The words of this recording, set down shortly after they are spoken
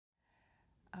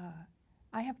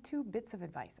I have two bits of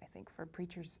advice, I think, for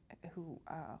preachers who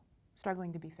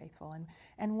struggling to be faithful,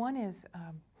 and one is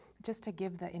just to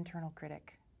give the internal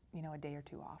critic, a day or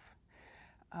two off.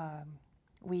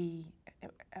 We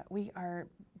are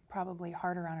probably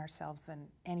harder on ourselves than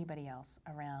anybody else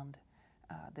around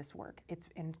this work. It's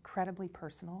incredibly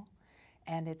personal,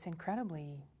 and it's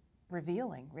incredibly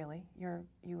revealing. Really, you're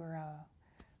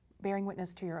bearing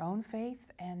witness to your own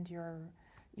faith, and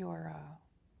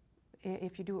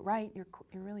if you do it right, you're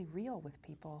really real with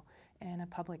people in a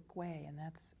public way, and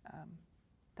that's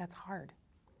hard.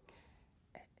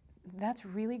 That's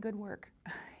really good work,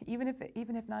 even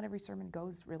if not every sermon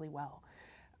goes really well.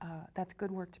 That's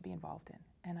good work to be involved in,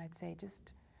 and I'd say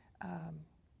just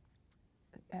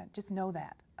know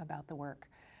that about the work,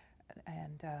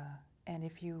 and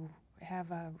if you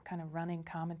have a kind of running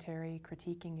commentary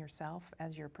critiquing yourself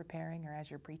as you're preparing or as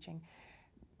you're preaching,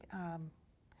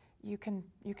 you can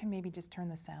maybe just turn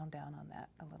the sound down on that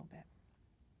a little bit.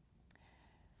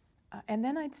 And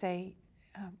then I'd say,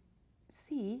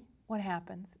 see what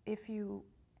happens if you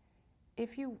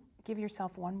give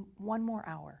yourself one more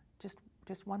hour,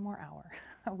 just one more hour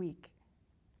a week.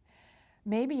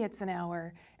 Maybe it's an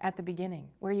hour at the beginning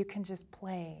where you can just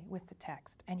play with the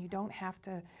text and you don't have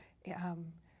to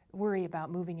worry about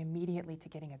moving immediately to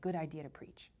getting a good idea to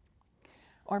preach.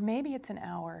 Or maybe it's an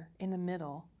hour in the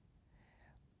middle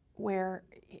where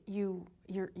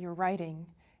you're writing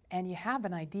and you have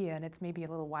an idea and it's maybe a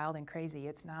little wild and crazy.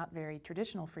 It's not very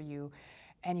traditional for you,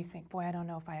 and you think, boy, I don't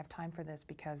know if I have time for this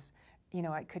because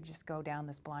I could just go down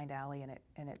this blind alley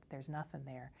and there's nothing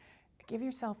there. Give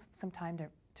yourself some time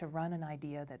to run an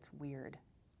idea that's weird,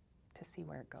 to see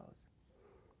where it goes.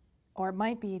 Or it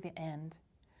might be the end,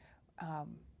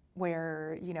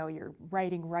 where you're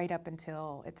writing right up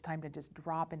until it's time to just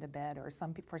drop into bed, or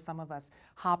for some of us,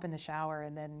 hop in the shower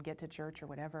and then get to church or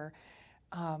whatever.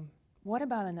 What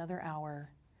about another hour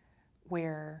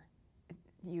where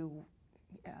you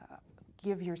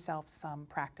give yourself some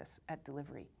practice at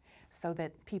delivery, so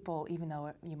that people, even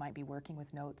though you might be working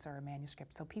with notes or a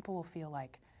manuscript, so people will feel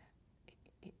like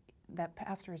that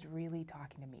pastor is really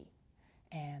talking to me,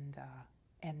 and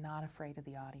not afraid of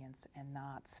the audience and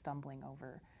not stumbling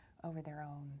over their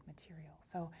own material.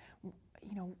 So,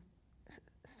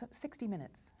 60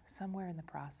 minutes somewhere in the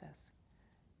process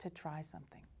to try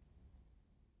something.